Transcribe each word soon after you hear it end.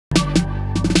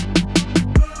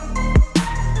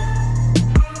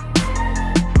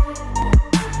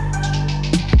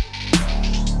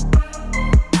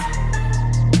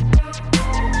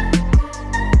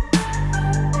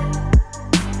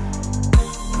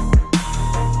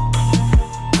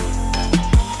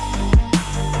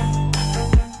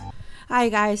Hi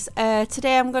guys,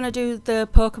 today I'm going to do the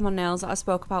Pokemon nails that I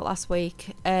spoke about last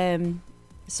week.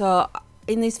 So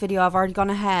in this video I've already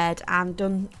gone ahead and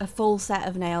done a full set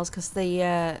of nails because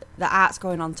the art's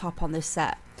going on top on this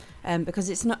set.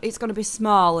 Because it's going to be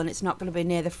small and it's not going to be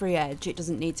near the free edge, it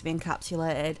doesn't need to be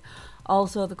encapsulated.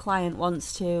 Also the client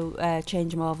wants to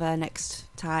change them over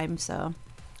next time, so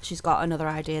she's got another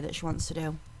idea that she wants to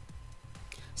do.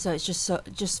 So it's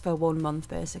just for 1 month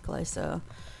basically, so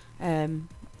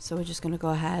we're just going to go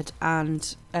ahead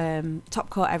and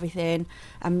top coat everything.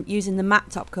 I'm using the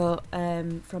matte top coat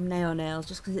from Neo Nails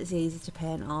just because it's easy to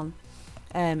paint on.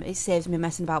 It saves me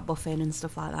messing about buffing and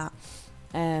stuff like that.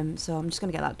 So I'm just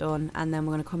going to get that done, and then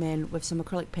we're going to come in with some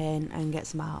acrylic paint and get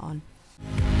some art on.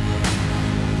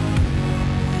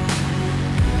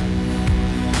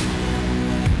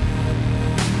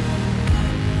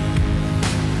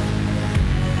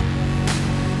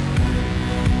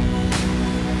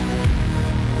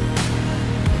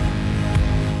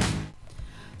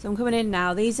 So I'm coming in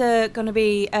now. These are going to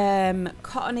be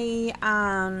cottony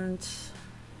and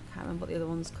I can't remember what the other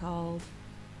one's called.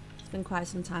 It's been quite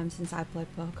some time since I played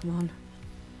Pokemon.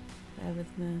 Bear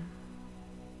with me.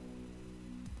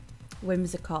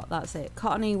 Whimsicott, that's it.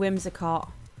 Cottony, Whimsicott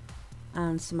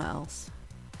and something else.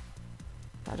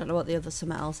 But I don't know what the other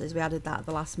something else is. We added that at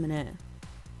the last minute.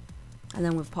 And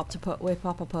then we pop a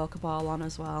Pokeball on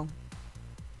as well.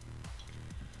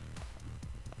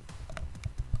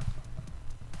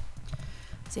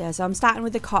 So yeah, so I'm starting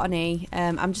with the cottony.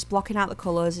 I'm just blocking out the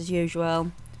colours as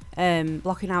usual.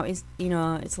 Blocking out his,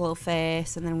 its little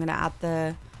face, and then I'm going to add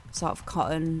the sort of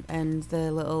cotton and the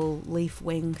little leaf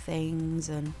wing things,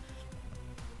 and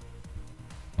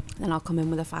then I'll come in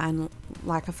with a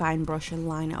fine brush and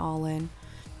line it all in.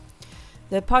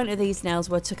 The point of these nails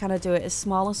were to kind of do it as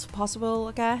small as possible,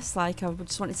 I guess. Like, I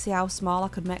just wanted to see how small I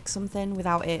could make something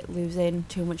without it losing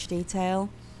too much detail.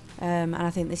 And I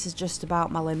think this is just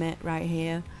about my limit right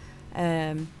here.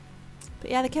 But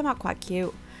yeah, they came out quite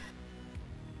cute.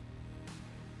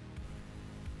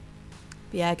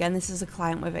 But yeah, again, this is a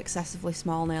client with excessively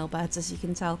small nail beds, as you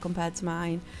can tell, compared to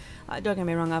mine. Like, don't get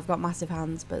me wrong, I've got massive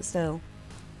hands, but still,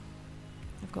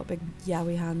 I've got big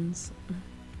yowie hands.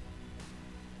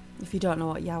 If you don't know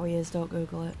what yowie is, don't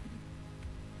Google it.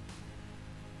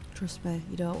 Trust me,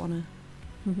 you don't want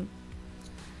to.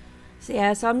 So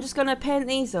yeah, so I'm just going to paint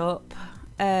these up,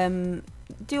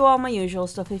 do all my usual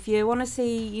stuff. If you want to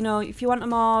see, if you want a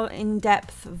more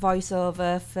in-depth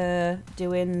voiceover for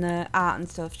doing the art and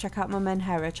stuff, check out my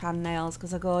Menhera Chan Nails,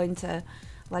 because I go into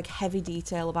like heavy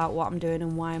detail about what I'm doing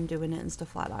and why I'm doing it and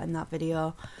stuff like that in that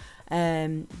video.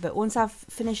 But once I've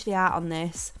finished the art on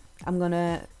this, I'm going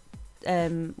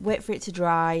to wait for it to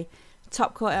dry,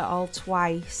 top coat it all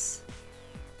twice.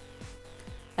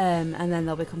 And then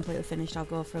they'll be completely finished. I'll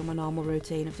go through my normal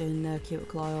routine of doing the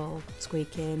cuticle oil,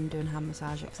 squeaking, doing hand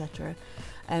massage, etc.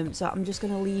 So I'm just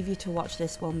going to leave you to watch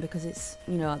this one because it's,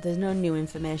 there's no new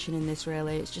information in this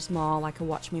really. It's just more like a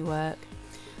watch me work.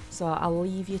 So I'll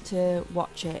leave you to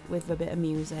watch it with a bit of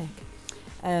music.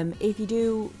 If you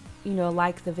do,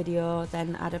 like the video,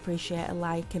 then I'd appreciate a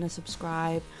like and a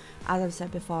subscribe. As I've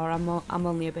said before, I'm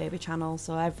only a baby channel,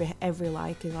 so every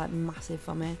like is like massive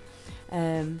for me.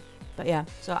 But yeah,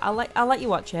 so I'll let you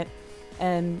watch it.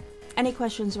 Any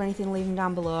questions or anything, leave them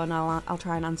down below, and I'll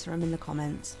try and answer them in the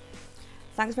comments.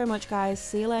 Thanks very much, guys.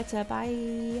 See you later.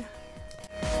 Bye.